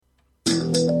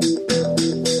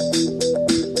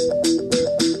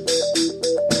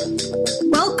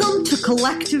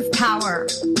collective power.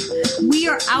 We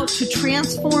are out to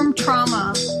transform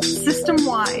trauma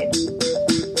system-wide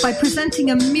by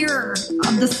presenting a mirror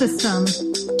of the system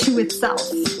to itself.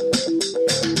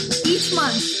 Each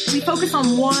month, we focus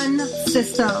on one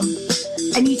system,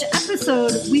 and each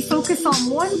episode, we focus on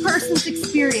one person's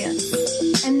experience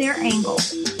and their angle.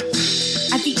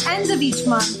 At the end of each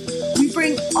month, we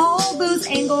bring all those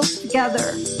angles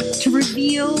together to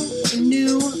reveal a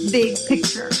new big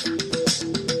picture.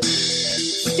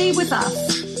 Stay with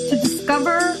us to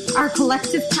discover our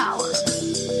collective power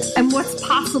and what's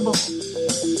possible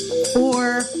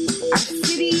for our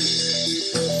city,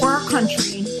 for our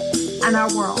country, and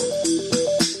our world.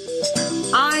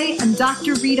 I am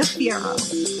Dr. Rita Fierro,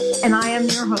 and I am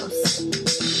your host.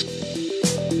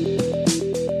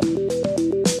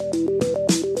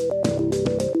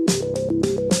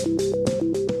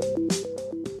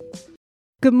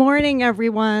 Good morning,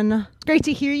 everyone. Great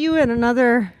to hear you in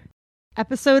another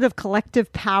episode of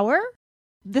Collective Power.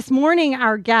 This morning,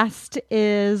 our guest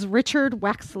is Richard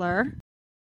Wexler,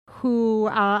 who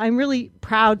I'm really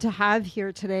proud to have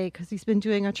here today because he's been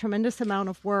doing a tremendous amount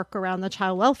of work around the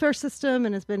child welfare system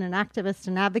and has been an activist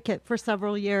and advocate for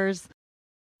several years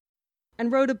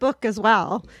and wrote a book as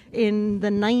well in the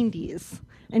 90s.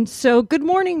 And so, good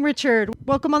morning, Richard.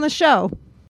 Welcome on the show.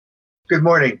 Good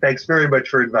morning. Thanks very much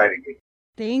for inviting me.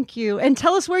 Thank you. And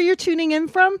tell us where you're tuning in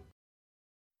from.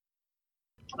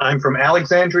 I'm from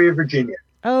Alexandria, Virginia.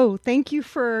 Oh, thank you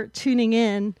for tuning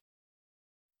in.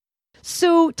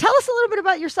 So tell us a little bit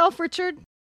about yourself, Richard.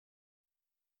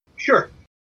 Sure.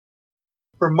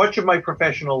 For much of my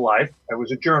professional life, I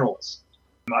was a journalist.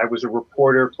 I was a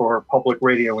reporter for public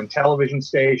radio and television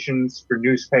stations, for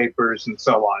newspapers, and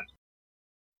so on.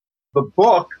 The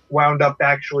book wound up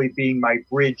actually being my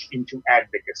bridge into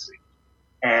advocacy.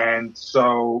 And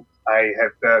so I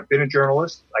have been a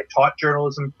journalist. I taught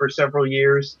journalism for several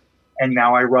years, and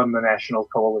now I run the National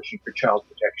Coalition for Child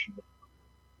Protection.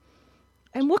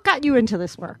 And what got you into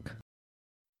this work?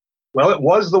 Well, it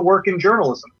was the work in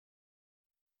journalism.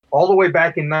 All the way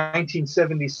back in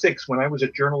 1976, when I was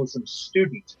a journalism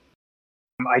student,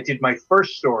 I did my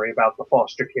first story about the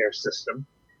foster care system.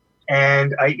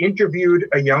 And I interviewed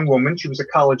a young woman. She was a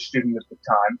college student at the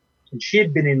time. And she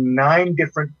had been in 9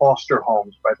 different foster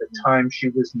homes by the time she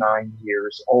was 9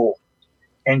 years old.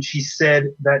 And she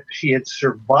said that she had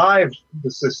survived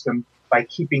the system by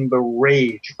keeping the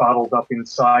rage bottled up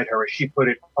inside her, as she put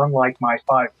it, unlike my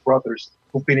 5 brothers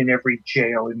who've been in every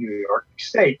jail in New York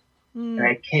State. And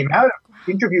I came out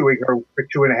interviewing her for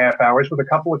 2.5 hours with a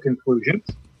couple of conclusions.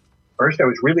 First, I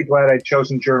was really glad I'd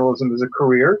chosen journalism as a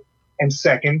career. And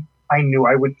second, I knew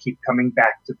I would keep coming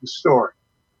back to the story.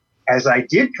 As I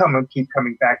did keep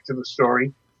coming back to the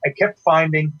story, I kept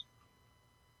finding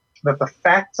that the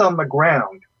facts on the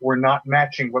ground were not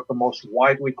matching what the most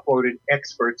widely quoted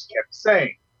experts kept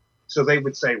saying. So they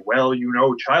would say, well,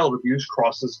 child abuse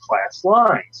crosses class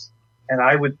lines. And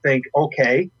I would think,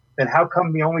 okay, then how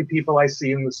come the only people I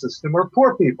see in the system are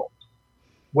poor people?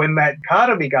 When that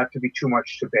dichotomy got to be too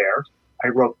much to bear, I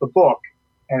wrote the book.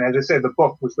 And as I said, the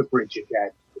book was the bridge into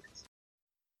advocacy.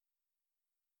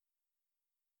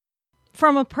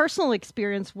 From a personal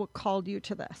experience, what called you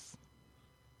to this?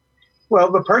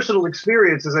 Well, the personal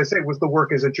experience, as I say, was the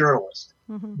work as a journalist.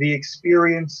 Mm-hmm. The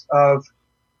experience of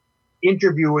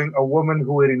interviewing a woman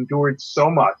who had endured so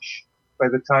much by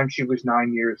the time she was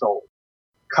 9 years old,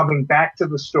 coming back to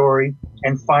the story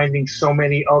and finding so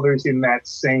many others in that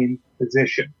same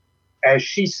position. As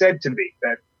she said to me,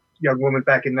 that young woman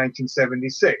back in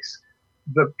 1976,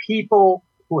 the people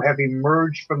who have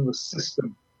emerged from the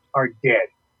system are dead.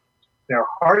 Their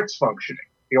heart's functioning.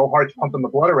 The old heart's pumping the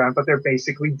blood around, but they're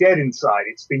basically dead inside.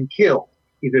 It's been killed.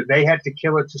 Either they had to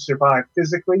kill it to survive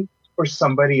physically, or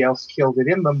somebody else killed it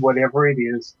in them, whatever it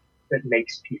is that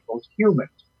makes people human.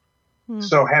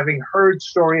 So having heard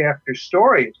story after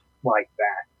story like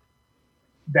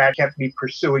that kept me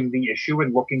pursuing the issue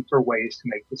and looking for ways to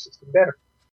make the system better.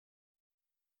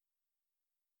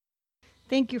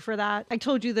 Thank you for that. I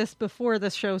told you this before the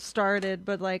show started,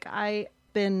 but I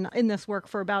been in this work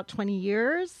for about 20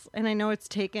 years, and I know it's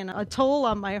taken a toll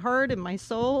on my heart and my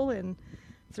soul, and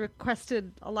it's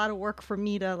requested a lot of work for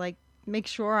me to make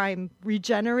sure I'm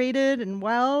regenerated and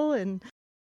well and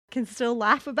can still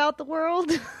laugh about the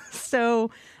world.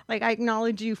 So I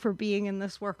acknowledge you for being in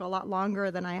this work a lot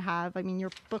longer than I have. I mean,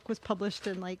 your book was published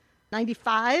in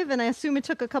 95, and I assume it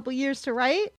took a couple years to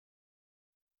write.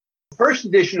 The first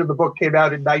edition of the book came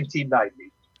out in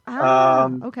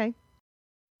 1990. Okay.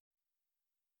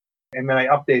 And then I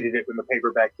updated it when the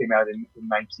paperback came out in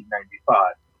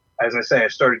 1995. As I say, I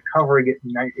started covering it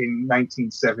in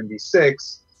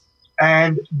 1976.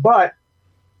 But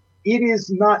it is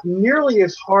not nearly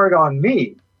as hard on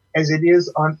me as it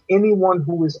is on anyone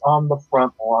who is on the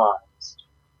front lines.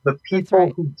 The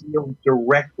people who deal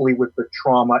directly with the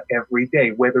trauma every day,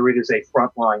 whether it is a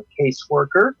frontline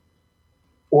caseworker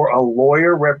or a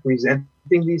lawyer representing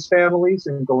these families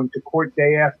and going to court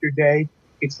day after day,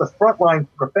 it's the frontline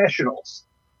professionals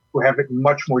who have it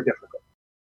much more difficult.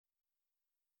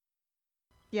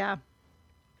 Yeah,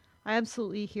 I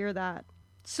absolutely hear that.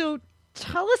 So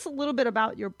tell us a little bit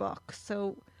about your book.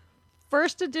 So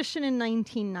first edition in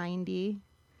 1990.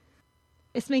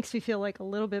 This makes me feel like a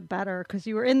little bit better because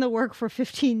you were in the work for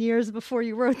 15 years before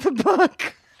you wrote the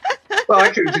book. Well,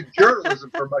 actually, it was in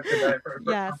journalism for much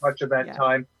of that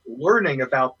time, learning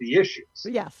about the issues.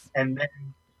 Yes. And then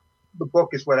the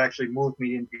book is what actually moved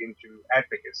me into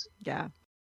advocacy. Yeah.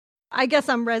 I guess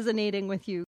I'm resonating with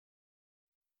you.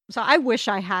 So I wish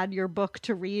I had your book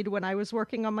to read when I was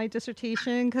working on my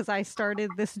dissertation, because I started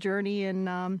this journey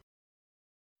in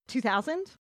 2000.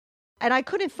 And I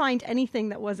couldn't find anything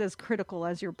that was as critical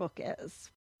as your book is.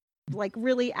 Like,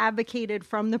 really advocated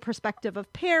from the perspective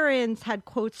of parents, had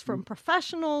quotes from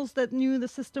professionals that knew the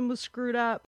system was screwed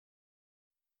up.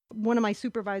 One of my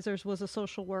supervisors was a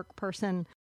social work person.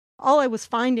 All I was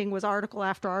finding was article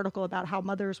after article about how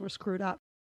mothers were screwed up.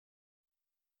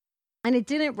 And it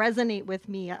didn't resonate with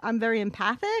me. I'm very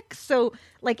empathic. So,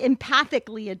 like,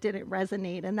 empathically, it didn't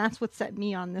resonate. And that's what set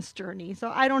me on this journey. So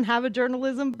I don't have a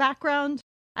journalism background.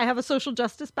 I have a social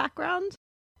justice background.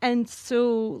 And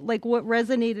so, like, what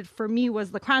resonated for me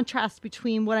was the contrast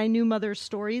between what I knew mothers'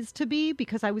 stories to be,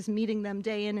 because I was meeting them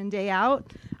day in and day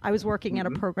out. I was working at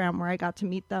a program where I got to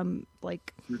meet them,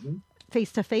 like,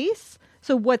 face to face.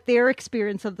 So what their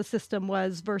experience of the system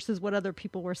was versus what other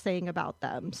people were saying about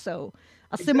them. So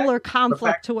a similar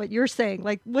conflict to what you're saying,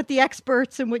 like what the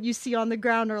experts and what you see on the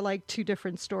ground are like two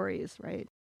different stories, right?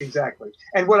 Exactly.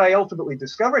 And what I ultimately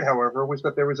discovered, however, was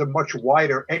that there was a much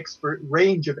wider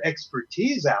range of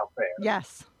expertise out there.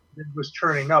 Yes. That was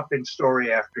turning up in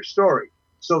story after story.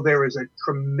 So there is a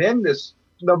tremendous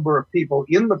number of people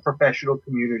in the professional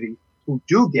community who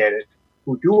do get it,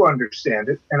 who do understand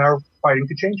it, and are fighting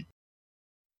to change it.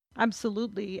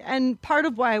 Absolutely. And part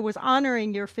of why I was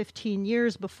honoring your 15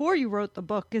 years before you wrote the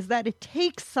book is that it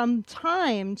takes some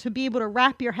time to be able to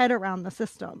wrap your head around the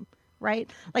system,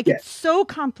 right? Like, It's so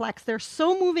complex. There's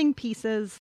so moving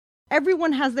pieces.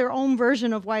 Everyone has their own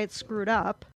version of why it's screwed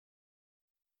up.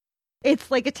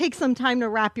 It's like it takes some time to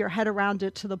wrap your head around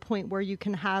it to the point where you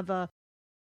can have a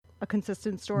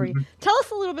consistent story. Tell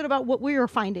us a little bit about what were your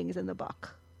findings in the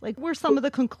book. Like, what were some of the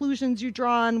conclusions you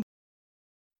drawn?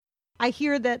 I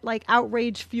hear that, like,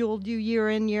 outrage fueled you year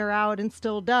in, year out, and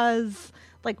still does.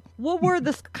 Like, what were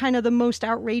the kind of the most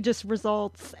outrageous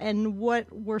results, and what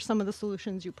were some of the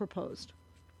solutions you proposed?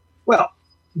 Well,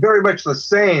 very much the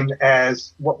same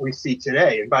as what we see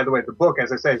today. And by the way, the book,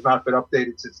 as I say, has not been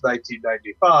updated since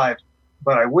 1995.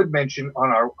 But I would mention on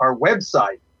our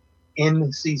website,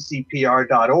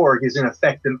 nccpr.org, is in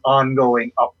effect an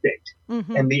ongoing update.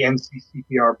 And the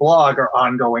NCCPR blog are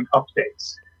ongoing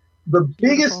updates. The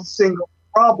biggest single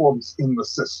problems in the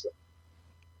system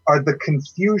are the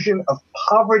confusion of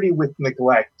poverty with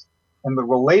neglect and the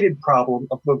related problem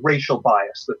of the racial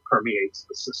bias that permeates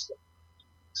the system.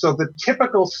 So the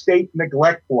typical state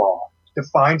neglect law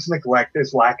defines neglect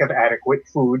as lack of adequate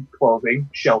food, clothing,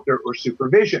 shelter, or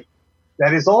supervision.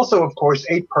 That is also, of course,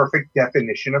 a perfect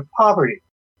definition of poverty.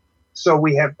 So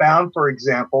we have found, for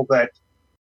example, that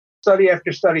study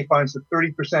after study finds that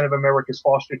 30% of America's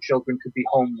foster children could be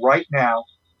home right now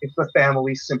if the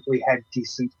families simply had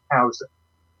decent housing.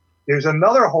 There's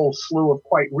another whole slew of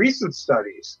quite recent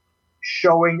studies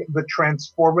showing the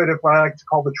transformative, what I like to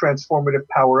call the transformative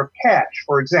power of cash.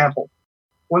 For example,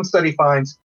 one study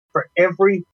finds for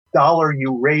every dollar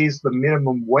you raise the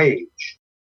minimum wage,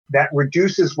 that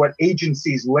reduces what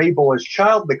agencies label as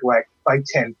child neglect by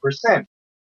 10%.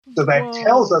 So that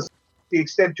tells us the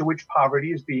extent to which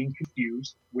poverty is being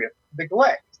confused with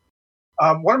neglect.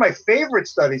 One of my favorite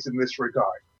studies in this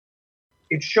regard,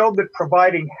 it showed that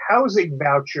providing housing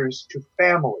vouchers to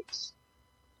families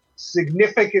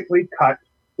significantly cut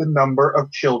the number of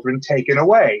children taken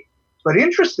away. But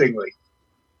interestingly,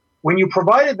 when you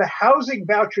provided the housing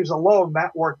vouchers alone,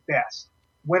 that worked best.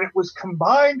 When it was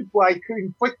combined by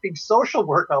inflicting social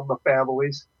work on the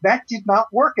families, that did not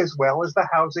work as well as the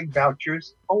housing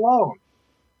vouchers alone.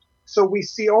 So we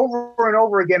see over and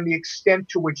over again the extent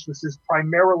to which this is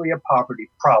primarily a poverty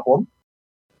problem.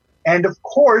 And of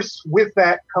course, with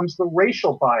that comes the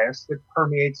racial bias that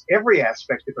permeates every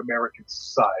aspect of American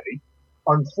society.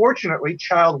 Unfortunately,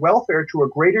 child welfare, to a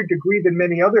greater degree than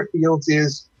many other fields,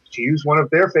 is, to use one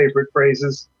of their favorite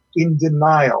phrases, in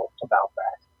denial about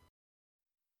that.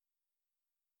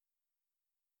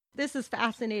 This is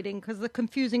fascinating because the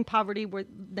confusing poverty with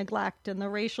neglect and the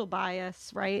racial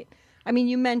bias, right? I mean,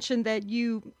 you mentioned that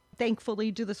you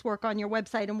thankfully do this work on your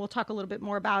website, and we'll talk a little bit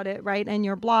more about it, right? And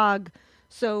your blog.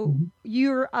 So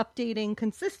you're updating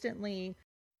consistently.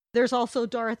 There's also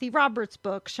Dorothy Roberts'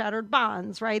 book, Shattered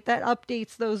Bonds, right? That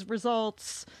updates those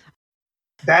results.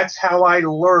 That's how I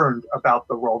learned about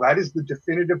the role. That is the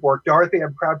definitive work. Dorothy,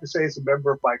 I'm proud to say, is a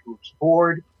member of my group's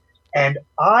board. And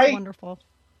I Wonderful.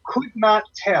 could not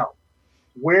tell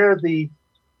where the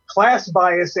class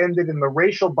bias ended and the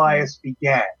racial bias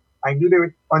began. I knew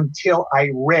there until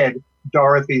I read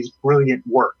Dorothy's brilliant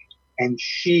work. And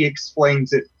she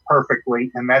explains it perfectly.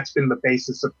 And that's been the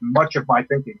basis of much of my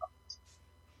thinking on it.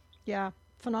 Yeah,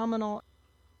 phenomenal.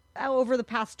 Over the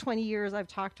past 20 years, I've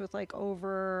talked with like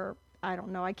over, I don't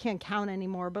know, I can't count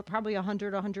anymore, but probably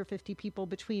 100, 150 people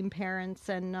between parents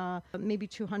and maybe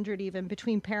 200 even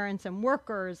between parents and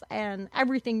workers. And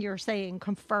everything you're saying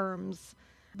confirms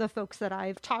the folks that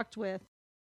I've talked with.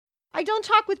 I don't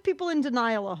talk with people in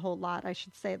denial a whole lot, I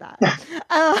should say that.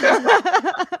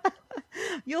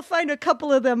 You'll find a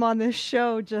couple of them on this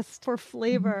show just for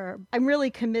flavor. I'm really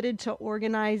committed to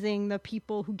organizing the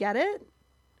people who get it,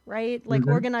 right? Like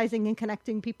organizing and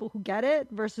connecting people who get it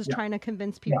versus trying to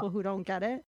convince people who don't get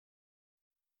it.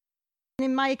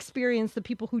 In my experience, the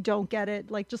people who don't get it,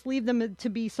 like just leave them to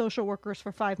be social workers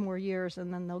for 5 more years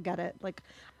and then they'll get it. Like,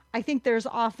 I think there's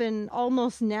often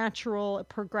almost natural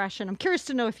progression. I'm curious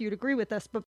to know if you'd agree with this,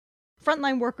 but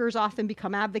frontline workers often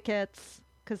become advocates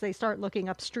because they start looking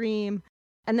upstream.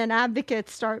 And then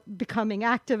advocates start becoming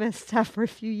activists after a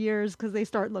few years because they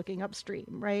start looking upstream,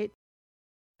 right?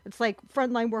 It's like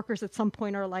frontline workers at some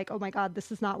point are like, oh my God,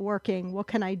 this is not working. What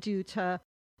can I do to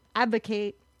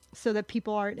advocate so that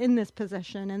people aren't in this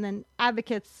position? And then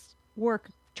advocates work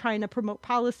trying to promote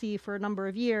policy for a number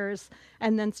of years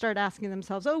and then start asking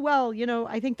themselves, oh, well, you know,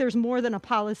 I think there's more than a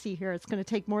policy here. It's going to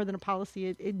take more than a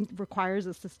policy. It requires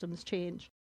a systems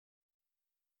change.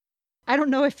 I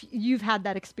don't know if you've had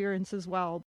that experience as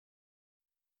well.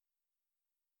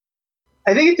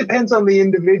 I think it depends on the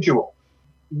individual.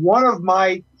 One of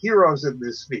my heroes in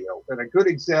this field, and a good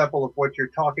example of what you're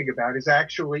talking about, is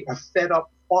actually a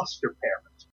fed-up foster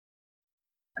parent.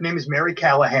 Her name is Mary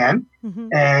Callahan,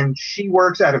 and she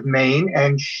works out of Maine,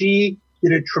 and she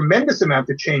did a tremendous amount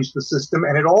to change the system,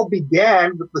 and it all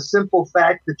began with the simple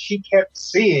fact that she kept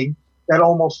seeing that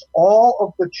almost all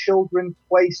of the children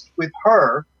placed with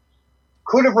her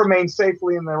could have remained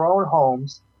safely in their own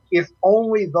homes if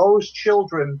only those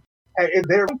children,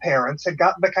 their parents, had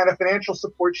gotten the kind of financial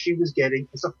support she was getting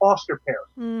as a foster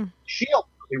parent. She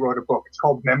ultimately wrote a book. It's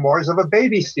called Memoirs of a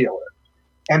Baby Stealer.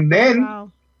 And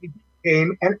then she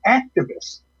became an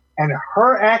activist. And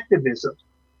her activism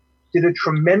did a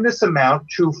tremendous amount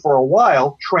to, for a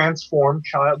while, transform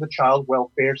the child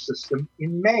welfare system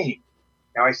in Maine.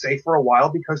 Now, I say for a while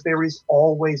because there is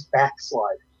always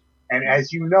backsliding. And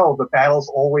as you know, the battles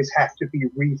always have to be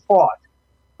refought.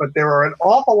 But there are an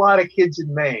awful lot of kids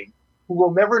in Maine who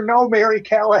will never know Mary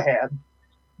Callahan,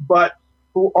 but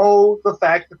who owe the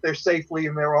fact that they're safely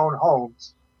in their own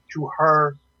homes to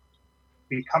her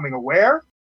becoming aware,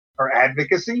 her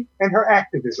advocacy, and her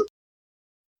activism.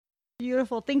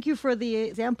 Beautiful. Thank you for the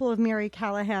example of Mary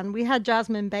Callahan. We had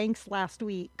Jasmine Banks last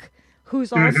week,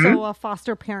 who's also a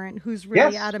foster parent, who's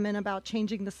really adamant about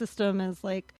changing the system as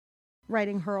like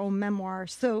writing her own memoir.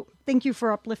 So thank you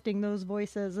for uplifting those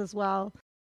voices as well.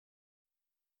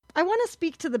 I want to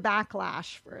speak to the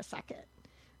backlash for a second,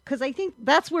 because I think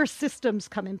that's where systems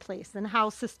come in place and how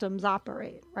systems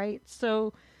operate, right?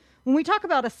 So when we talk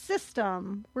about a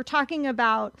system, we're talking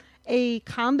about a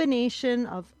combination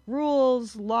of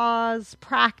rules, laws,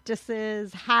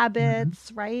 practices,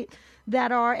 habits, right?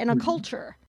 That are in a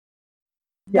culture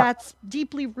that's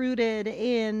deeply rooted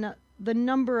in the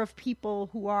number of people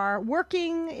who are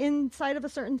working inside of a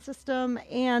certain system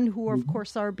and who, of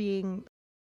course, are being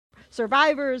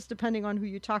survivors, depending on who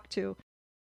you talk to,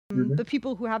 the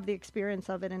people who have the experience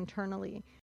of it internally.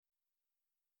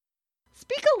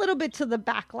 Speak a little bit to the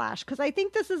backlash, because I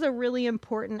think this is a really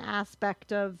important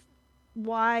aspect of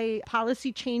why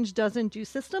policy change doesn't do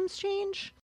systems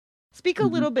change. Speak a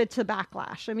little bit to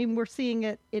backlash. I mean, we're seeing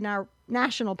it in our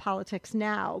national politics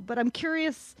now, but I'm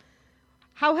curious,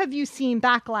 how have you seen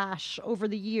backlash over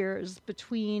the years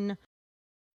between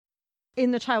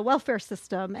in the child welfare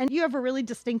system? And you have a really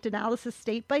distinct analysis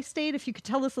state by state. If you could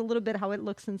tell us a little bit how it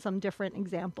looks in some different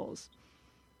examples.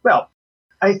 Well,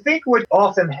 I think what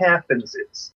often happens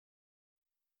is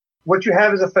what you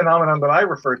have is a phenomenon that I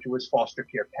refer to as foster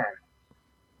care panic.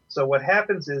 So what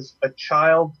happens is a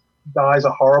child dies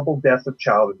a horrible death of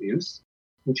child abuse,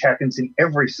 which happens in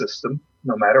every system,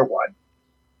 no matter what.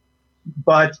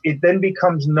 But it then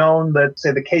becomes known that,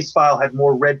 say, the case file had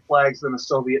more red flags than a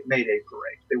Soviet Mayday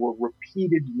parade. There were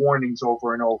repeated warnings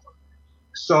over and over.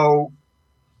 So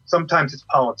sometimes it's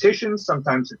politicians,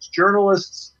 sometimes it's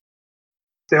journalists.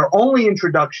 Their only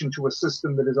introduction to a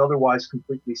system that is otherwise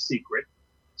completely secret.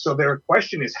 So their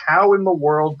question is, how in the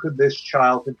world could this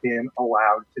child have been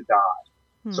allowed to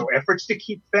die? So efforts to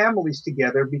keep families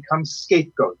together become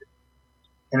scapegoated.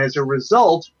 And as a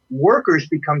result, workers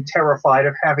become terrified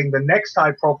of having the next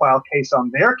high-profile case on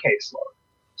their caseload.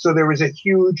 So there is a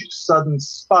huge sudden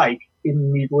spike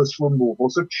in needless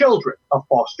removals of children, a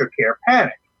foster care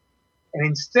panic. And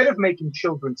instead of making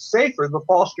children safer, the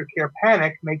foster care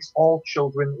panic makes all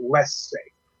children less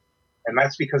safe. And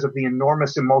that's because of the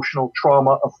enormous emotional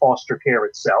trauma of foster care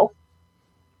itself,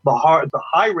 the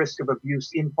high risk of abuse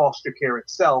in foster care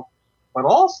itself, but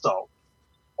also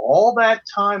all that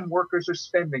time workers are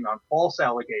spending on false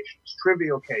allegations,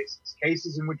 trivial cases,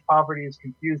 cases in which poverty is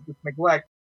confused with neglect,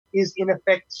 is in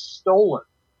effect stolen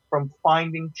from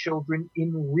finding children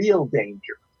in real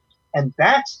danger. And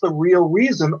that's the real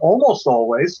reason, almost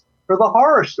always, for the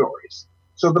horror stories.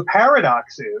 So the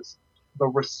paradox is, the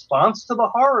response to the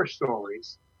horror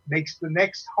stories makes the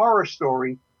next horror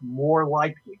story more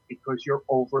likely because you're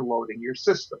overloading your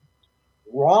system.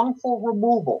 Wrongful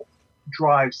removal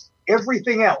drives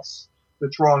everything else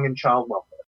that's wrong in child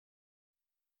welfare.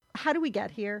 How do we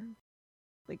get here?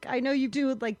 Like, I know you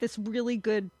do like this really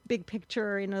good big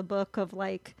picture in a book of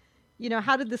like, you know,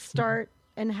 how did this start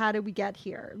and how did we get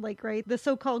here? Like, right, the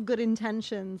so-called good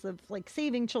intentions of like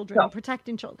saving children and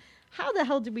protecting children. How the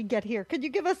hell did we get here? Could you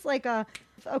give us like a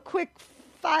quick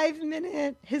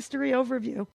 5-minute history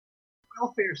overview? The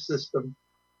welfare system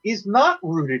is not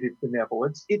rooted in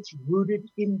benevolence. It's rooted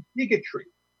in bigotry.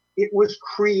 It was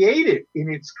created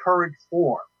in its current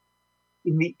form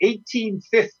in the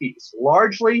 1850s,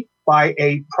 largely by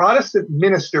a Protestant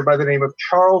minister by the name of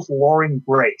Charles Loring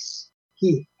Brace.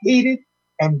 He hated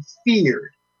and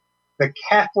feared the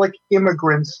Catholic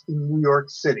immigrants in New York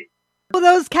City. Well,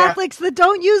 those Catholics that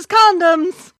don't use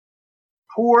condoms.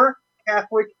 Poor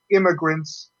Catholic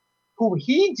immigrants who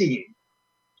he deemed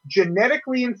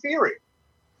genetically inferior.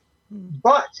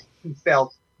 But he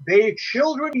felt their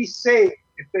children be saved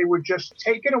if they were just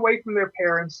taken away from their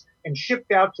parents and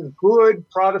shipped out to good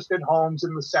Protestant homes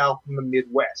in the South and the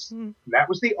Midwest. That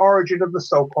was the origin of the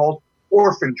so-called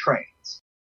orphan trains.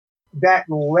 That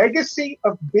legacy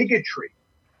of bigotry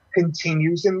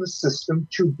continues in the system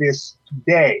to this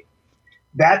day.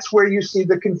 That's where you see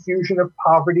the confusion of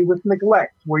poverty with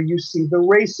neglect, where you see the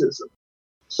racism.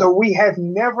 So we have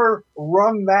never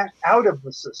wrung that out of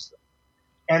the system.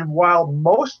 And while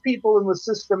most people in the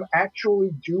system actually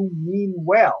do mean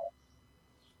well,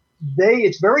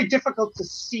 it's very difficult to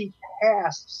see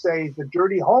past, say, the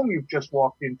dirty home you've just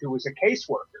walked into as a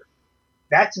caseworker.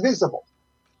 That's visible.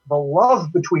 The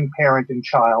love between parent and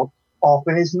child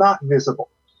often is not visible.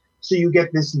 So you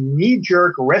get this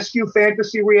knee-jerk rescue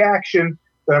fantasy reaction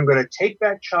that I'm going to take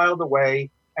that child away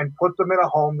and put them in a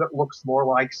home that looks more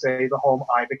like, say, the home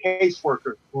I, the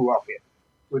caseworker, grew up in,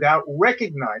 without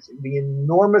recognizing the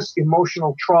enormous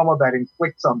emotional trauma that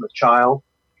inflicts on the child.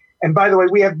 And by the way,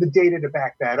 we have the data to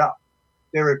back that up.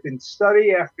 There have been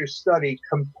study after study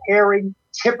comparing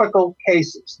typical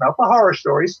cases, not the horror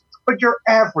stories, but your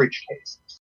average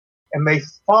cases. And they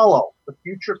follow the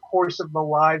future course of the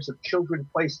lives of children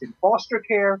placed in foster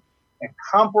care and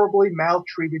comparably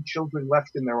maltreated children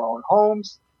left in their own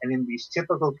homes. And in these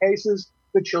typical cases,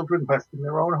 the children left in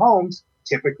their own homes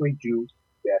typically do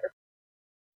better.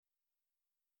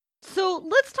 So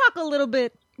let's talk a little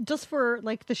bit, just for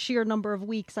like the sheer number of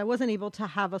weeks. I wasn't able to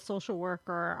have a social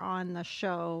worker on the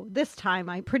show this time.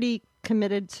 I'm pretty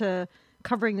committed to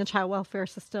covering the child welfare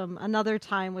system another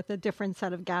time with a different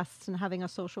set of guests and having a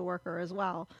social worker as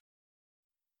well.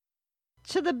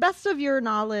 To the best of your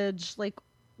knowledge, like,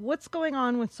 what's going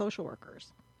on with social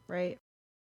workers, right?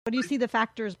 What do you see the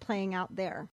factors playing out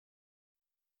there?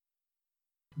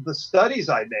 The studies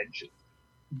I mentioned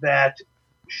that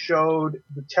showed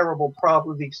the terrible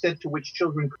problem, the extent to which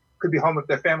children could be home if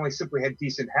their family simply had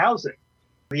decent housing.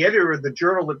 The editor of the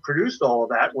journal that produced all of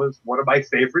that was one of my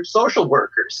favorite social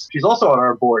workers. She's also on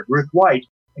our board, Ruth White,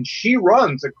 and she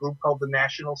runs a group called the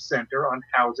National Center on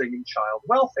Housing and Child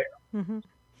Welfare.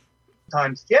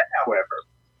 Sometimes get, however,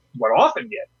 what often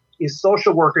get, is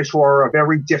social workers who are a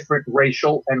very different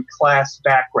racial and class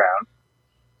background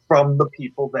from the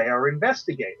people they are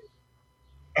investigating.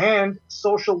 And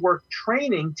social work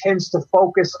training tends to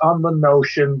focus on the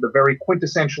notion, the very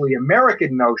quintessentially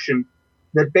American notion,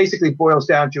 that basically boils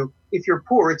down to, if you're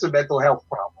poor, it's a mental health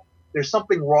problem. There's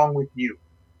something wrong with you.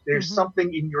 There's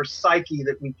something in your psyche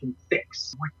that we can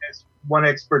fix. As one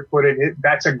expert put it,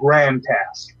 that's a grand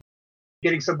task.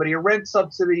 Getting somebody a rent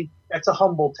subsidy, that's a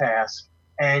humble task.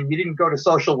 And you didn't go to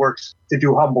social works to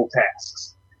do humble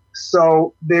tasks.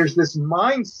 So there's this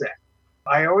mindset.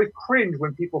 I always cringe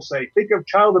when people say, think of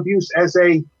child abuse as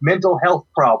a mental health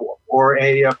problem or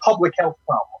a public health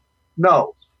problem.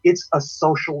 No, it's a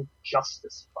social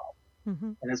justice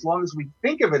problem. And as long as we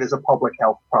think of it as a public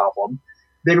health problem,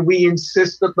 then we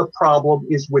insist that the problem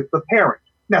is with the parent.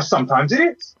 Now, sometimes it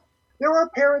is. There are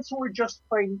parents who are just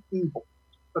plain evil,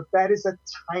 but that is a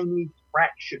tiny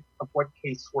fraction of what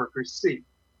caseworkers see.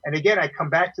 And again, I come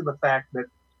back to the fact that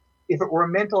if it were a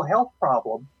mental health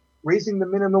problem, raising the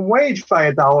minimum wage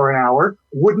by $1 an hour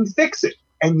wouldn't fix it.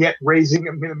 And yet raising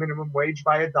a minimum wage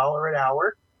by $1 an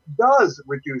hour does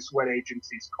reduce what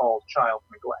agencies call child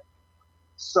neglect.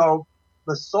 So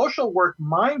the social work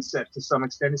mindset, to some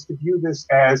extent, is to view this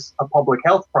as a public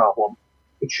health problem.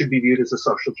 It should be viewed as a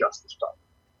social justice problem.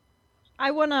 I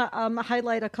want to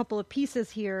highlight a couple of pieces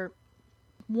here.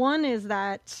 One is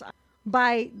that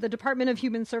by the Department of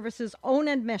Human Services' own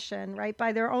admission, right,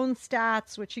 by their own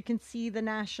stats, which you can see the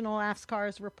National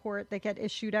AFSCARS report that get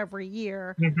issued every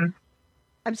year,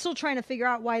 I'm still trying to figure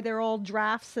out why they're all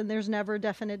drafts and there's never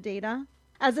definite data.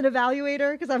 As an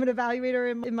evaluator, because I'm an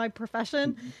evaluator in my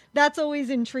profession, that's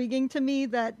always intriguing to me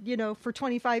that, you know, for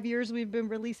 25 years we've been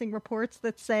releasing reports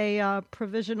that say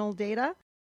provisional data.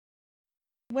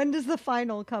 When does the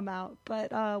final come out? But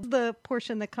the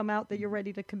portion that come out that you're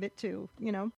ready to commit to,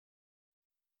 you know,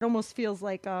 it almost feels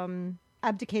like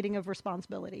abdicating of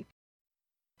responsibility.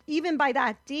 Even by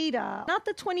that data, not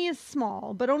that 20 is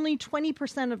small, but only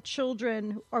 20% of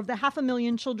children, or of the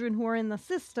 500,000 children who are in the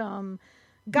system,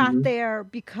 got there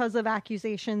because of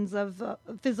accusations of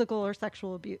physical or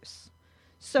sexual abuse.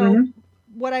 So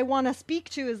what I want to speak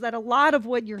to is that a lot of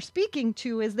what you're speaking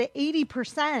to is the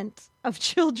 80% of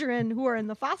children who are in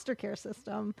the foster care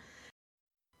system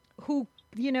who,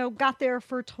 you know, got there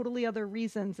for totally other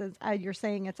reasons. As you're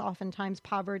saying, it's oftentimes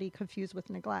poverty confused with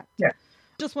neglect. Yeah.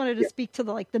 Just wanted to speak to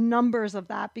the numbers of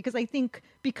that, because I think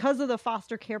because of the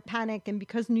foster care panic and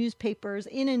because newspapers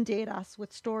inundate us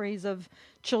with stories of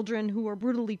children who were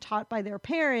brutally taught by their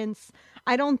parents,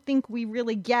 I don't think we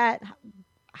really get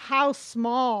how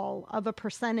small of a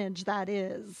percentage that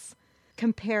is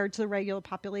compared to the regular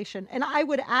population. And I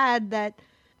would add that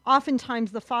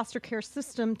oftentimes the foster care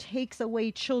system takes away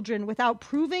children without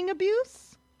proving abuse.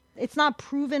 It's not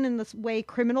proven in the way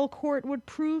criminal court would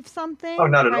prove something. Oh,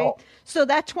 not at all. So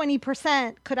that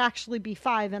 20% could actually be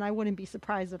 5, and I wouldn't be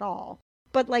surprised at all.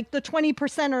 But like the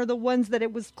 20% are the ones that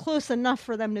it was close enough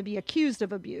for them to be accused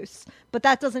of abuse. But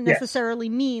that doesn't necessarily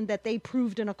mean that they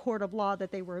proved in a court of law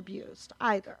that they were abused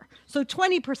either. So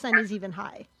 20% is even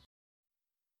high.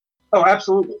 Oh,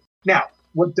 absolutely. Now,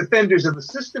 what defenders of the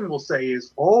system will say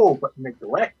is, but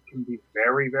neglect can be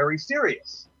very, very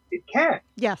serious. It can.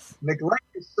 Yes. Neglect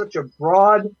is such a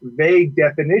broad, vague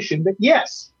definition that,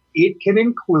 yes, it can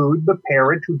include the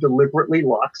parent who deliberately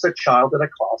locks a child in a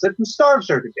closet and starves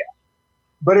her to death.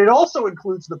 But it also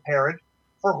includes the parent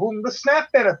for whom the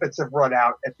SNAP benefits have run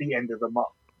out at the end of the month.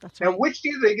 That's right. Now, which do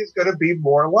you think is going to be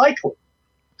more likely?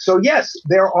 So, yes,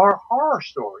 there are horror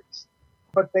stories,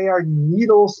 but they are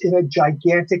needles in a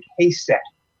gigantic haystack.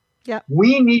 Yep.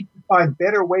 We need to find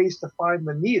better ways to find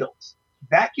the needles.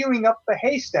 Vacuuming up the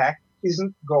haystack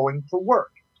isn't going to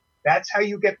work. That's how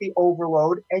you get the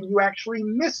overload, and you actually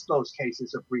miss those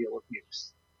cases of real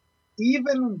abuse.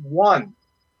 Even one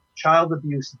child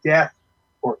abuse death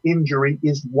or injury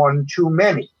is one too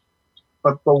many.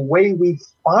 But the way we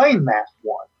find that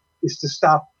one is to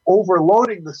stop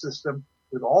overloading the system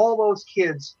with all those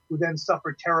kids who then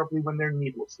suffer terribly when they're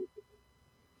needlessly abused.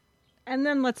 And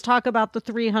then let's talk about the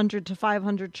 300 to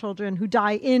 500 children who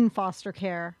die in foster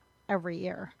care every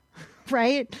year,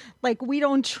 right? Like, we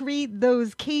don't treat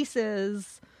those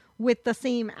cases with the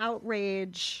same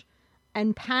outrage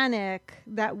and panic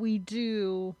that we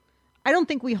do. I don't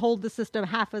think we hold the system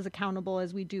half as accountable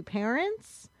as we do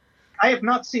parents. I have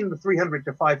not seen the 300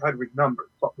 to 500 number,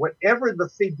 but whatever the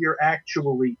figure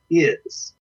actually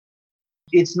is,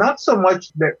 it's not so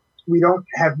much that we don't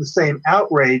have the same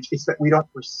outrage, it's that we don't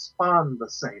respond the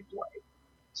same way.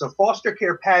 So foster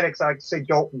care panics, I'd say,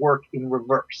 don't work in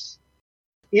reverse.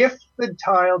 If the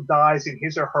child dies in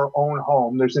his or her own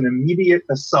home, there's an immediate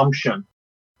assumption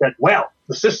that, well,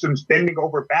 the system's bending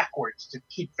over backwards to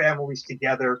keep families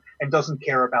together and doesn't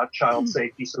care about child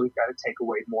safety, so we've got to take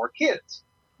away more kids.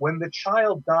 When the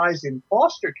child dies in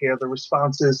foster care, the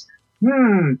response is,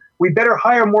 we better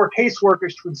hire more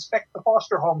caseworkers to inspect the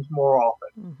foster homes more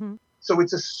often. So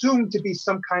it's assumed to be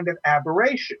some kind of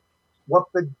aberration. What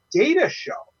the data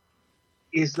show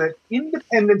is that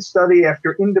independent study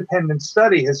after independent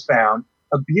study has found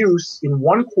abuse in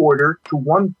 1/4 to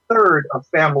 1/3 of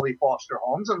family foster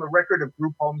homes, and the record of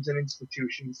group homes and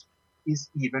institutions is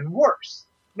even worse.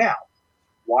 Now,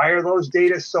 why are those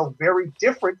data so very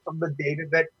different from the data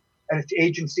that an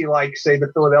agency like, say,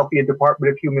 the Philadelphia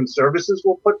Department of Human Services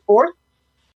will put forth?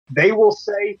 They will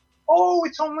say, oh,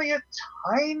 it's only a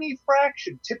tiny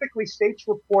fraction. Typically, states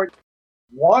report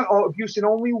abuse in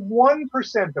only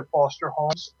 1% of foster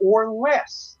homes or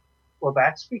less. Well,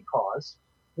 that's because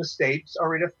the states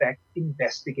are, in effect,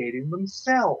 investigating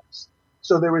themselves.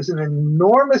 So there is an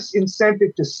enormous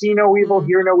incentive to see no evil,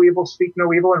 hear no evil, speak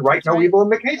no evil, and write no evil in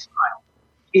the case file.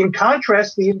 In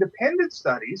contrast, the independent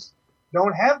studies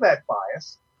don't have that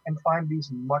bias and find these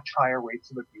much higher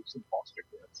rates of abuse in foster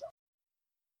care itself.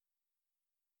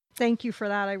 Thank you for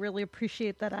that. I really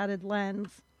appreciate that added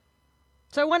lens.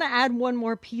 So I want to add one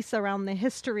more piece around the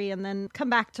history and then come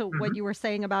back to what you were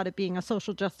saying about it being a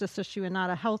social justice issue and not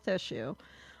a health issue.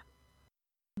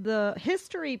 The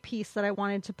history piece that I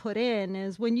wanted to put in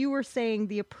is when you were saying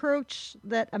the approach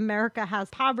that America has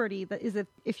poverty, that is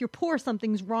if you're poor,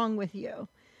 something's wrong with you.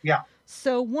 Yeah.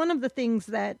 So one of the things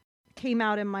that came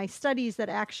out in my studies that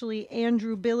actually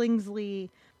Andrew Billingsley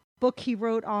book he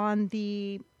wrote on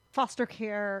the foster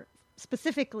care,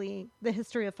 specifically the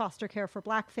history of foster care for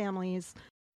Black families,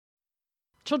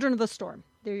 Children of the Storm.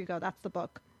 There you go. That's the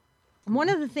book. One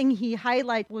of the things he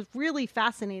highlighted was really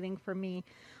fascinating for me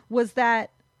was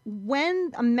that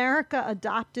when America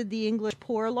adopted the English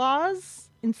Poor Laws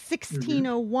in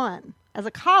 1601 as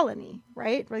a colony,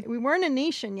 right? We weren't a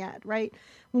nation yet, right?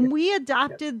 When we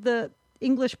adopted the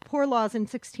English Poor Laws in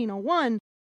 1601,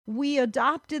 we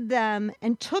adopted them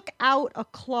and took out a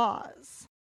clause.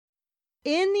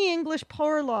 In the English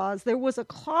Poor Laws, there was a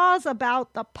clause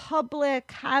about the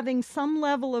public having some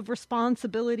level of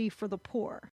responsibility for the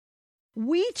poor.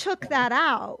 We took that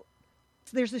out.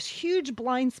 There's this huge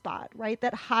blind spot, right,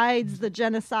 that hides the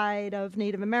genocide of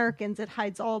Native Americans. It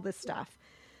hides all this stuff.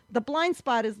 The blind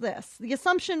spot is this. The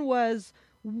assumption was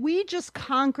we just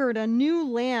conquered a new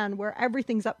land where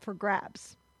everything's up for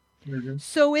grabs.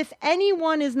 So if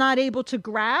anyone is not able to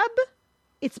grab,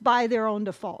 it's by their own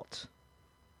default.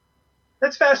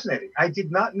 That's fascinating. I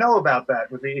did not know about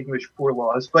that with the English Poor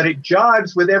Laws, but it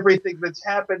jives with everything that's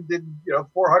happened in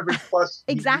 400 plus.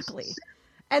 Exactly. Years.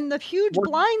 And the huge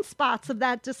blind spots of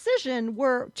that decision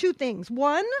were two things.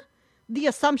 One, the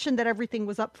assumption that everything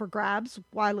was up for grabs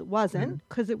while it wasn't,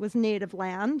 because it was native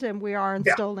land and we are in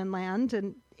stolen land.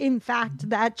 And in fact,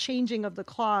 that changing of the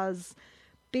clause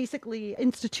basically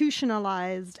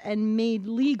institutionalized and made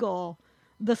legal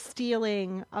the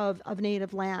stealing of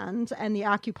native land and the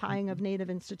occupying of native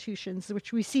institutions,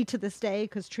 which we see to this day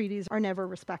because treaties are never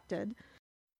respected,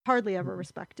 hardly ever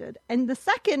respected. And the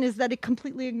second is that it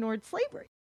completely ignored slavery.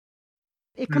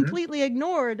 It completely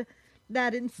ignored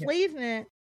that enslavement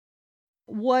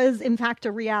was, in fact,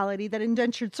 a reality, that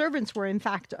indentured servants were, in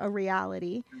fact, a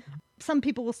reality. Some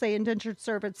people will say indentured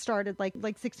servants started like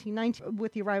 1619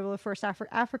 with the arrival of first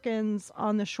Africans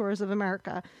on the shores of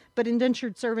America, but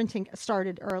indentured servanting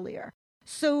started earlier.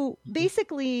 So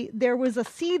basically, there was a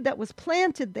seed that was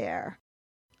planted there.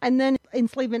 And then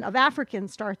enslavement of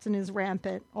Africans starts and is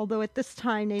rampant, although at this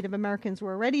time Native Americans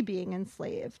were already being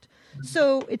enslaved.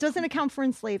 So it doesn't account for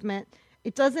enslavement.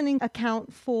 It doesn't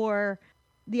account for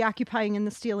the occupying and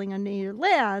the stealing of native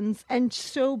lands. And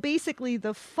so basically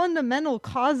the fundamental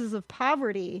causes of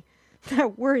poverty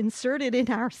that were inserted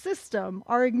in our system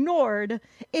are ignored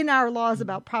in our laws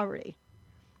about poverty.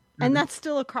 And that's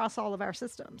still across all of our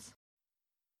systems.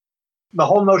 The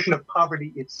whole notion of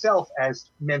poverty itself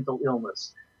as mental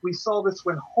illness. We saw this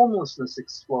when homelessness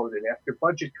exploded after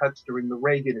budget cuts during the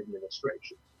Reagan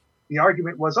administration. The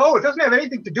argument was, it doesn't have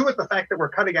anything to do with the fact that we're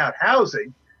cutting out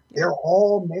housing. They're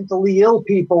all mentally ill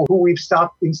people who we've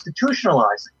stopped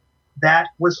institutionalizing. That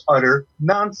was utter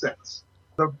nonsense.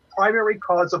 The primary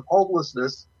cause of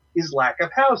homelessness is lack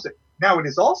of housing. Now, it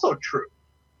is also true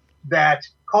that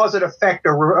cause and effect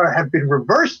have been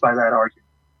reversed by that argument.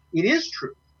 It is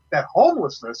true that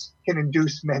homelessness can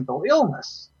induce mental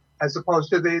illness, as opposed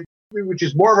to which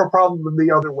is more of a problem than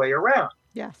the other way around.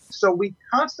 Yes. So we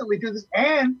constantly do this.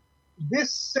 And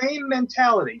this same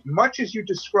mentality, much as you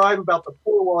describe about the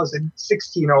Poor Laws in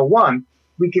 1601,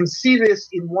 we can see this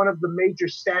in one of the major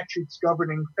statutes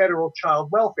governing federal child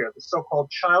welfare, the so-called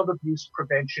Child Abuse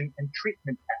Prevention and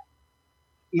Treatment Act.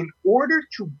 In order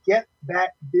to get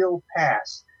that bill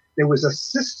passed, there was a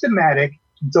systematic,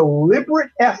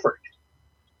 deliberate effort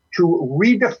to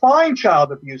redefine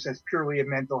child abuse as purely a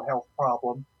mental health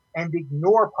problem and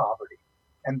ignore poverty.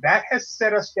 And that has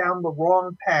set us down the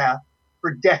wrong path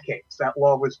for decades. That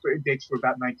law dates from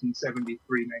about 1973,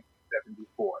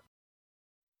 1974.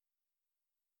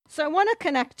 So I want to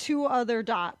connect two other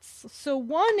dots. So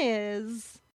one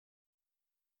is,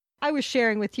 I was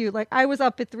sharing with you, like I was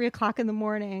up at 3:00 in the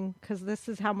morning because this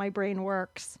is how my brain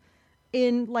works,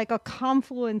 in like a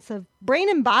confluence of brain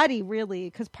and body, really,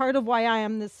 because part of why I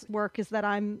am this work is that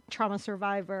I'm trauma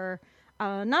survivor,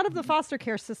 not of the foster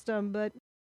care system, but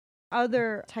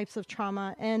other types of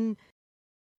trauma. And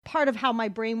part of how my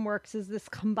brain works is this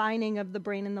combining of the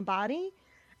brain and the body.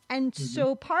 And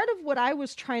so part of what I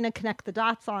was trying to connect the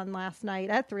dots on last night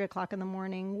at 3:00 in the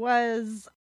morning was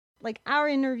like our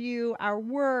interview, our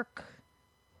work,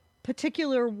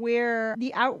 particular where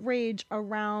the outrage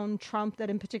around Trump that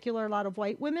in particular a lot of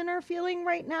white women are feeling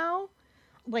right now,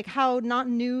 like how not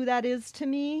new that is to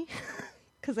me,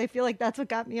 because I feel like that's what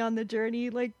got me on the journey,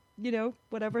 like, you know,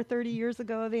 whatever, 30 years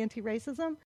ago of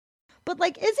anti-racism. But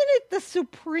like, isn't it the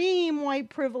supreme white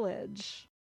privilege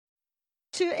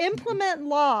to implement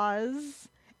laws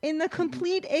in the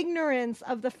complete ignorance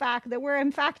of the fact that we're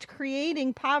in fact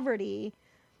creating poverty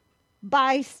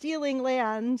by stealing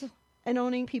land and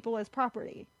owning people as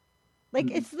property?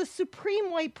 Like, it's the supreme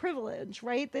white privilege,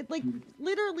 right? That like,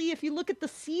 literally, if you look at the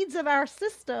seeds of our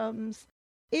systems,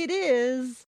 it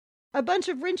is a bunch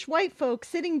of rich white folks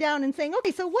sitting down and saying,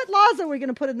 okay, so what laws are we going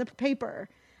to put in the paper?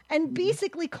 And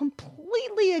basically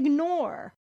completely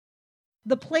ignore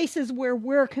the places where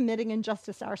we're committing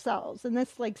injustice ourselves. And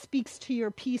this like speaks to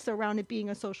your piece around it being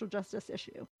a social justice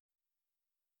issue.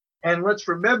 And let's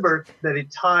remember that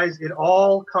it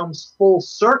all comes full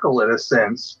circle in a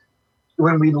sense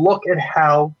when we look at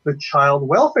how the child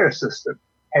welfare system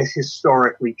has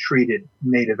historically treated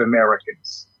Native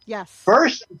Americans. Yes.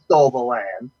 First it stole the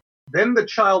land, then the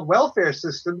child welfare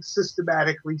system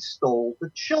systematically stole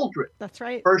the children. That's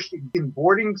right. First in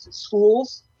boarding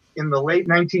schools in the late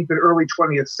 19th and early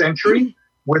 20th century,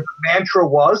 where the mantra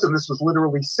was, and this was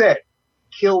literally said,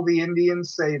 kill the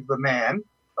Indians, save the man,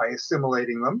 by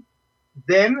assimilating them.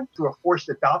 Then through a forced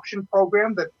adoption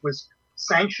program that was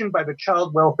sanctioned by the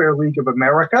Child Welfare League of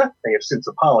America, they have since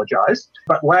apologized,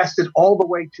 but lasted all the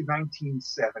way to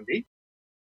 1970.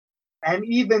 And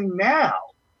even now,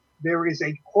 there is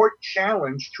a court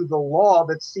challenge to the law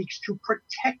that seeks to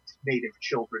protect Native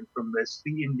children from this,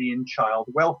 the Indian Child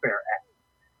Welfare Act.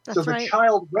 That's so the right.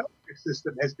 child welfare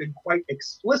system has been quite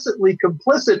explicitly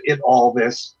complicit in all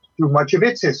this through much of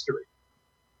its history.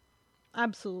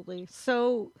 Absolutely.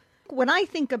 So when I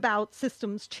think about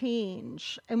systems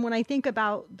change, and when I think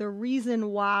about the reason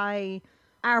why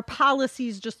our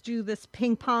policies just do this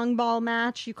ping pong ball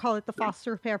match, you call it the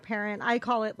foster care parent, I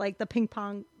call it like the ping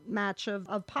pong match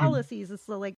of policies. It's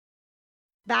the like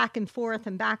back and forth,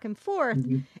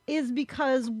 is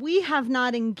because we have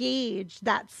not engaged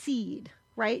that seed,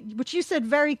 right? Which you said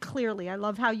very clearly. I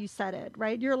love how you said it,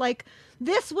 right? You're like,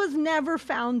 this was never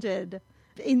founded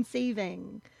in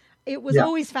saving. It was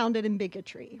always founded in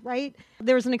bigotry, right?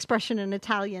 There's an expression in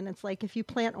Italian. It's like, if you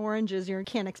plant oranges, you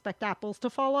can't expect apples to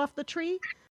fall off the tree.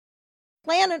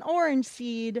 Plant an orange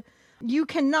seed, you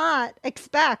cannot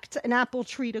expect an apple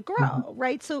tree to grow,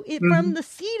 right? So from the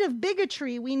seed of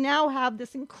bigotry, we now have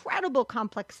this incredible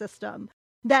complex system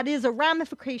that is a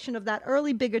ramification of that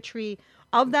early bigotry,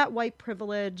 of that white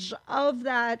privilege, of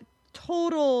that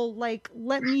total, like,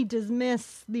 let me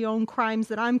dismiss the own crimes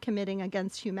that I'm committing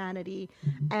against humanity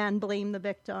and blame the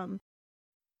victim.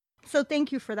 So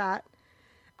thank you for that.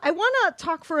 I want to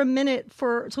talk for a minute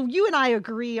so you and I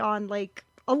agree on like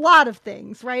a lot of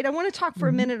things, right? I want to talk for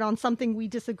a minute on something we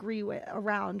disagree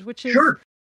around, which is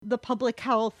the public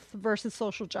health versus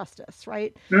social justice,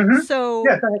 right? So,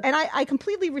 and I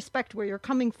completely respect where you're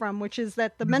coming from, which is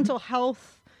that the mental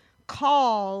health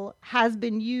call has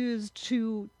been used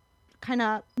to kind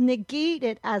of negate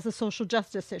it as a social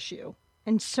justice issue.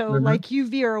 And so like you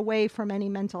veer away from any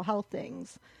mental health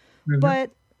things. But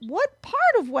what part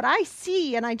of what I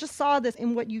see, and I just saw this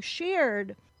in what you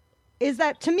shared, is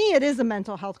that to me it is a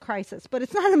mental health crisis, but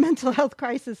it's not a mental health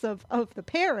crisis of the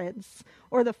parents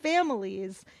or the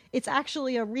families. It's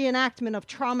actually a reenactment of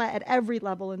trauma at every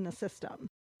level in the system.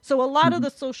 So a lot of the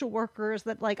social workers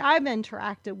that like I've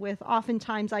interacted with,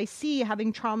 oftentimes I see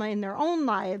having trauma in their own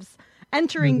lives,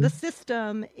 entering the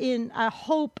system in a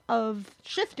hope of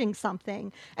shifting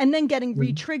something and then getting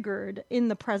re-triggered in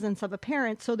the presence of a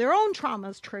parent. So their own trauma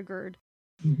is triggered.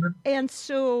 And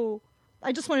so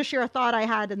I just want to share a thought I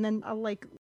had and then I'll like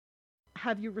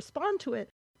have you respond to it.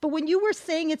 But when you were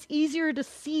saying it's easier to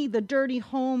see the dirty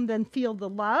home than feel the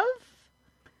love,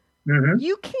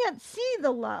 you can't see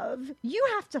the love. You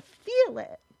have to feel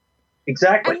it.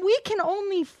 Exactly. And we can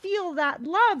only feel that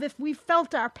love if we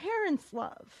felt our parents'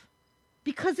 love.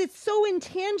 because it's so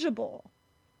intangible,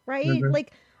 right? Mm-hmm.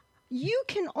 Like, you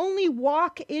can only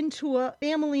walk into a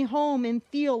family home and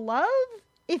feel love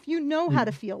if you know how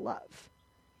to feel love.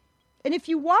 And if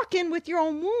you walk in with your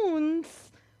own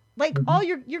wounds, like all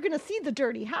you're going to see the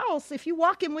dirty house. If you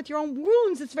walk in with your own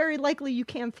wounds, it's very likely you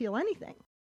can't feel anything.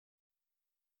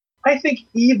 I think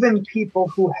even people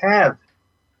who have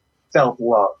felt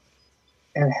love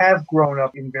and have grown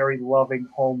up in very loving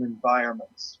home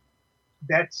environments,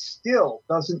 that still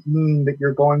doesn't mean that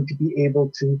you're going to be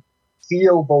able to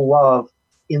feel the love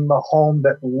in the home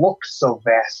that looks so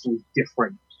vastly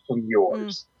different from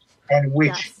yours and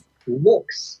which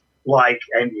looks like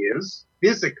and is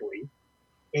physically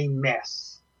a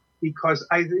mess. Because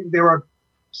I think there are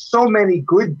so many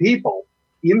good people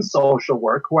in social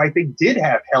work who I think did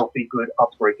have healthy, good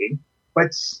upbringing,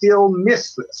 but still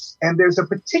miss this. And there's a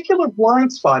particular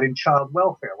blind spot in child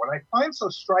welfare. What I find so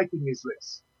striking is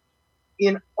this.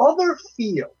 In other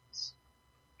fields,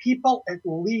 people at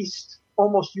least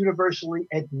almost universally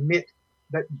admit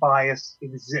that bias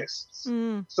exists.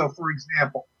 So, for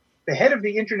example, the head of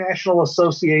the International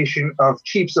Association of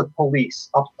Chiefs of Police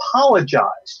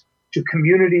apologized to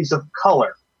communities of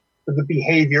color for the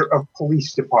behavior of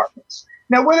police departments.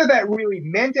 Now, whether that really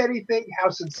meant anything, how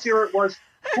sincere it was,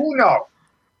 who knows?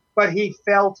 But he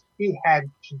felt he had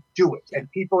to do it, and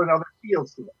people in other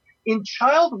fields do it. In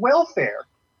child welfare,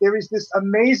 there is this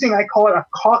amazing, I call it a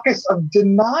caucus of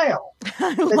denial.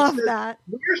 I love that.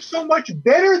 We're so much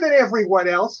better than everyone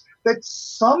else that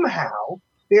somehow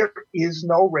there is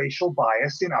no racial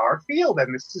bias in our field.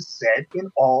 And this is said in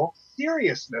all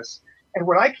seriousness. And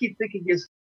what I keep thinking is,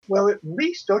 well, at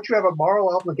least don't you have a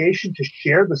moral obligation to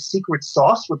share the secret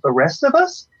sauce with the rest of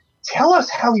us? Tell us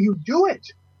how you do it,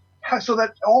 so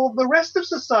that all of the rest of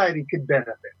society can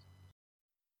benefit.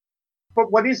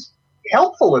 But what is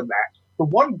helpful in that, the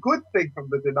one good thing from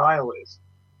the denial is,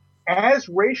 as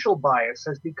racial bias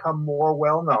has become more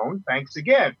well known, thanks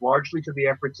again, largely to the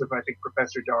efforts of, I think,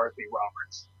 Professor Dorothy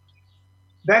Roberts,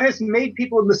 that has made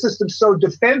people in the system so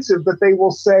defensive that they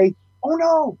will say, oh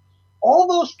no, all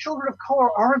those children of color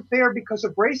aren't there because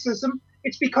of racism,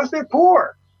 it's because they're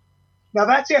poor. Now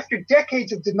that's after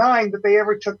decades of denying that they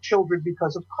ever took children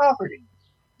because of poverty.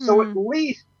 So at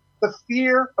least the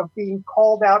fear of being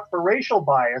called out for racial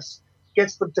bias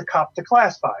gets them to cop to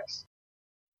class bias.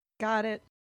 Got it.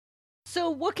 So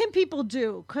what can people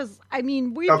do? Because, I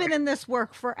mean, we've been in this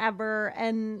work forever,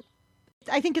 and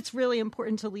I think it's really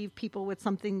important to leave people with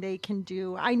something they can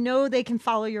do. I know they can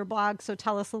follow your blog, so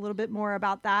tell us a little bit more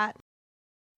about that.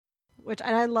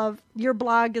 And I love, your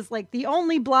blog is like the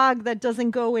only blog that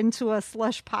doesn't go into a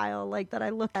slush pile like that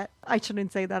I look at. I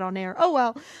shouldn't say that on air. Oh,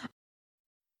 well.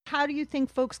 How do you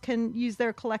think folks can use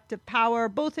their collective power,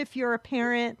 both if you're a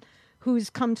parent who's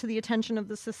come to the attention of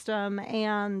the system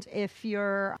and if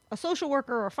you're a social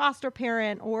worker or a foster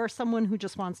parent or someone who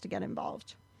just wants to get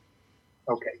involved?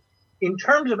 Okay. In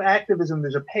terms of activism,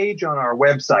 there's a page on our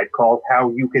website called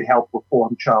How You Can Help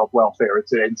Reform Child Welfare.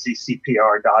 It's at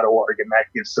nccpr.org, and that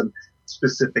gives some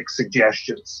specific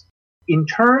suggestions. In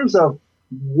terms of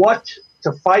what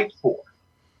to fight for,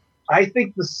 I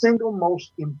think the single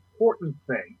most important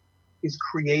thing is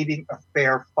creating a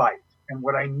fair fight. And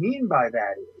what I mean by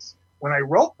that is, when I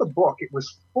wrote the book, it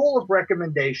was full of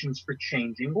recommendations for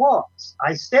changing laws.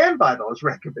 I stand by those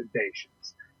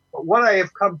recommendations. But what I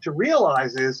have come to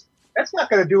realize is that's not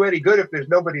going to do any good if there's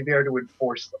nobody there to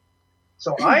enforce them.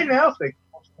 So I now think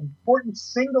the most important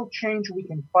single change we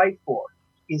can fight for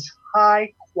is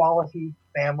high-quality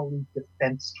family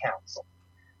defense counsel.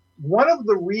 One of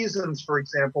the reasons, for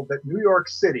example, that New York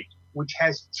City, which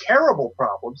has terrible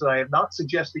problems, that I am not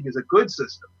suggesting is a good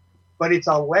system, but it's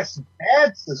a less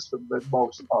bad system than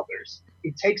most others.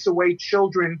 It takes away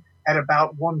children at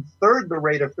about 1/3 the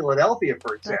rate of Philadelphia,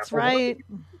 for example. That's right.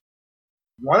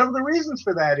 One of the reasons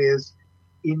for that is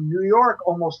in New York,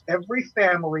 almost every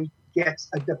family gets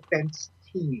a defense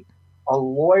team, a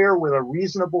lawyer with a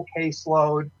reasonable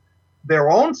caseload, their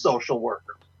own social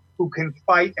worker who can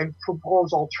fight and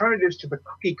propose alternatives to the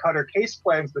cookie-cutter case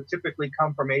plans that typically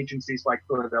come from agencies like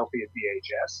Philadelphia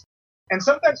DHS. And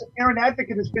sometimes a parent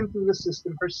advocate has been through the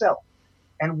system herself.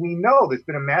 And we know there's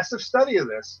been a massive study of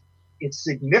this. It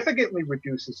significantly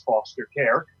reduces foster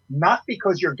care, not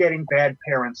because you're getting bad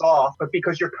parents off, but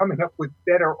because you're coming up with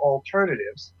better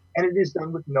alternatives. And it is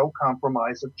done with no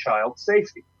compromise of child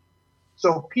safety.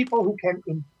 So people who can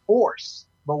enforce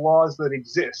the laws that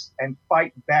exist and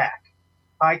fight back,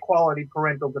 high-quality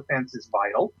parental defense is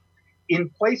vital. In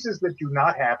places that do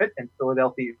not have it, and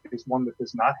Philadelphia is one that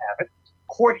does not have it,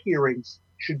 court hearings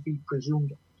should be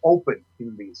presumed open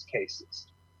in these cases.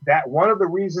 That one of the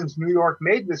reasons New York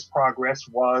made this progress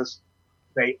was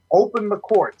They opened the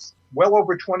courts well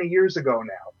over 20 years ago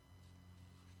now.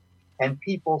 And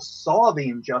people saw the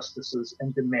injustices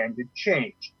and demanded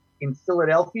change. In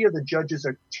Philadelphia, the judges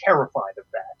are terrified of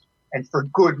that, and for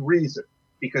good reason,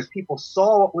 because people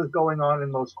saw what was going on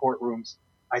in those courtrooms.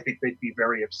 I think they'd be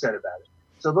very upset about it.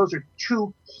 So those are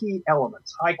two key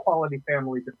elements: high quality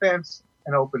family defense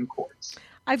and open courts.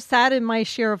 I've sat in my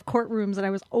share of courtrooms and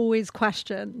I was always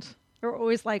questioned. They were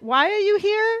always like, why are you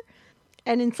here?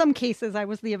 And in some cases, I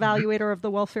was the evaluator of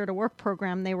the Welfare to Work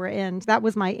program they were in. That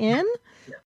was my in.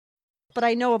 Yeah. But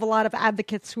I know of a lot of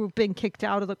advocates who have been kicked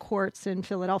out of the courts in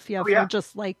Philadelphia for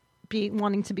just like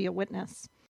wanting to be a witness,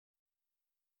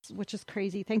 which is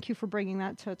crazy. Thank you for bringing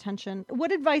that to attention.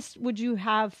 What advice would you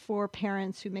have for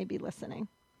parents who may be listening?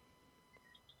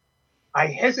 I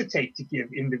hesitate to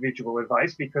give individual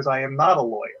advice because I am not a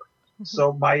lawyer. Mm-hmm.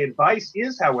 So my advice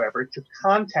is, however, to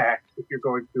contact, if you're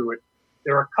going through it,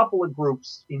 there are a couple of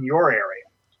groups in your area.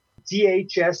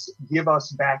 DHS Give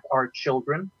Us Back Our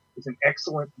Children is an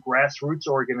excellent grassroots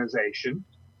organization.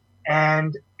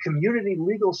 And Community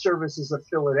Legal Services of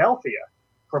Philadelphia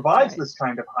provides this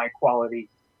kind of high quality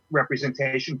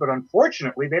representation, but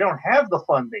unfortunately they don't have the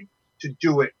funding to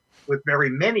do it with very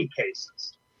many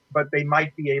cases, but they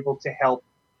might be able to help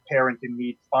parent in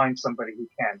need find somebody who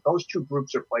can. Those two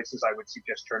groups are places I would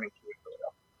suggest turning to in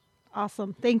Philadelphia.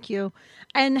 Awesome. Thank you.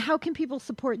 And how can people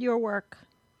support your work?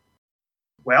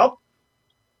 Well,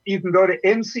 you can go to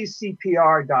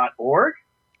nccpr.org,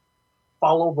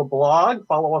 follow the blog,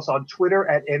 follow us on Twitter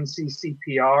at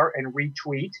nccpr, and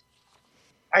retweet.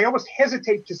 I almost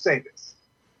hesitate to say this.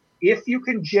 If you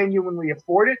can genuinely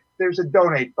afford it, there's a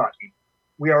donate button.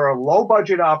 We are a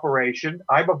low-budget operation.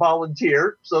 I'm a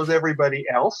volunteer, so is everybody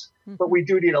else. But we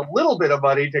do need a little bit of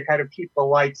money to kind of keep the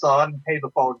lights on and pay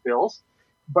the phone bills.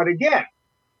 But again,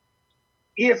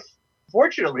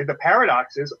 fortunately, the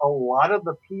paradox is a lot of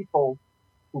the people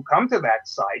who come to that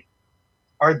site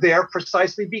are there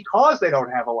precisely because they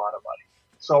don't have a lot of money.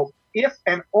 So if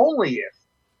and only if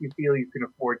you feel you can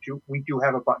afford to, we do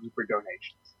have a button for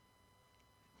donations.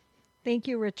 Thank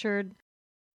you, Richard.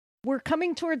 We're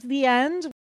coming towards the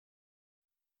end.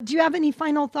 Do you have any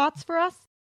final thoughts for us?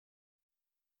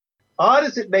 Odd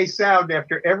as it may sound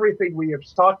after everything we have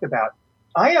talked about,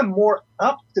 I am more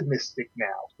optimistic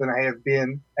now than I have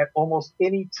been at almost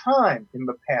any time in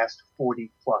the past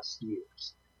 40 plus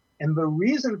years. And the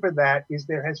reason for that is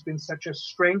there has been such a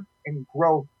strength and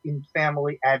growth in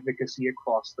family advocacy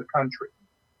across the country.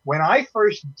 When I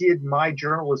first did my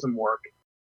journalism work,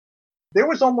 there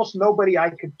was almost nobody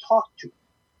I could talk to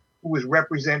who was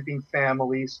representing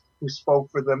families, who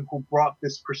spoke for them, who brought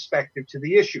this perspective to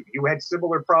the issue. You had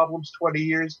similar problems 20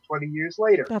 years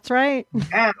later. That's right.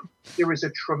 And there is a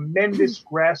tremendous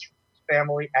grassroots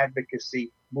family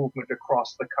advocacy movement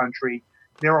across the country.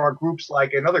 There are groups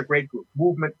like another great group,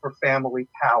 Movement for Family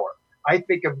Power. I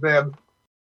think of them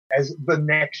as the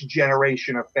next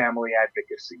generation of family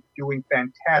advocacy, doing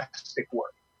fantastic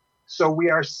work. So we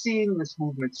are seeing this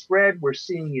movement spread. We're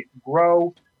seeing it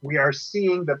grow. We are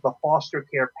seeing that the foster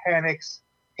care panics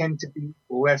tend to be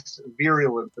less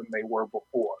virulent than they were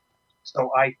before. So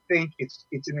I think it's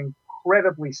an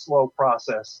incredibly slow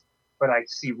process, but I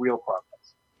see real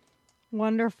progress.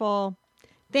 Wonderful.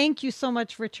 Thank you so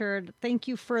much, Richard. Thank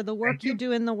you for the work you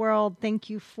do in the world. Thank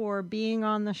you for being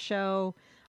on the show.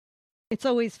 It's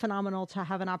always phenomenal to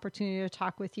have an opportunity to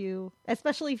talk with you,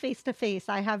 especially face to face.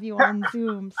 I have you on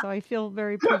Zoom, so I feel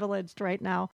very privileged right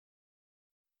now.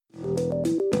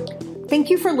 Thank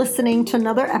you for listening to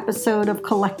another episode of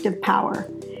Collective Power.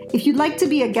 If you'd like to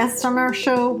be a guest on our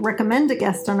show, recommend a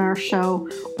guest on our show,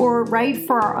 or write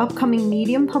for our upcoming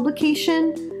Medium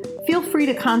publication, feel free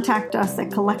to contact us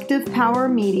at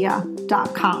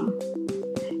collectivepowermedia.com.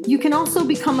 You can also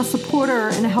become a supporter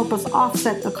and help us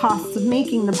offset the costs of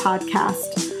making the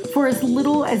podcast for as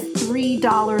little as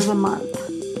 $3 a month.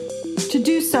 To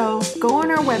do so, go on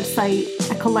our website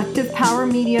at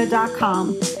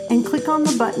collectivepowermedia.com and click on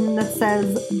the button that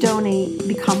says Donate,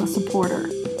 Become a Supporter.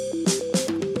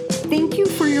 Thank you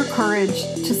for your courage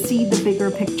to see the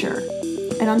bigger picture.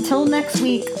 And until next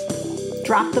week,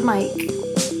 drop the mic.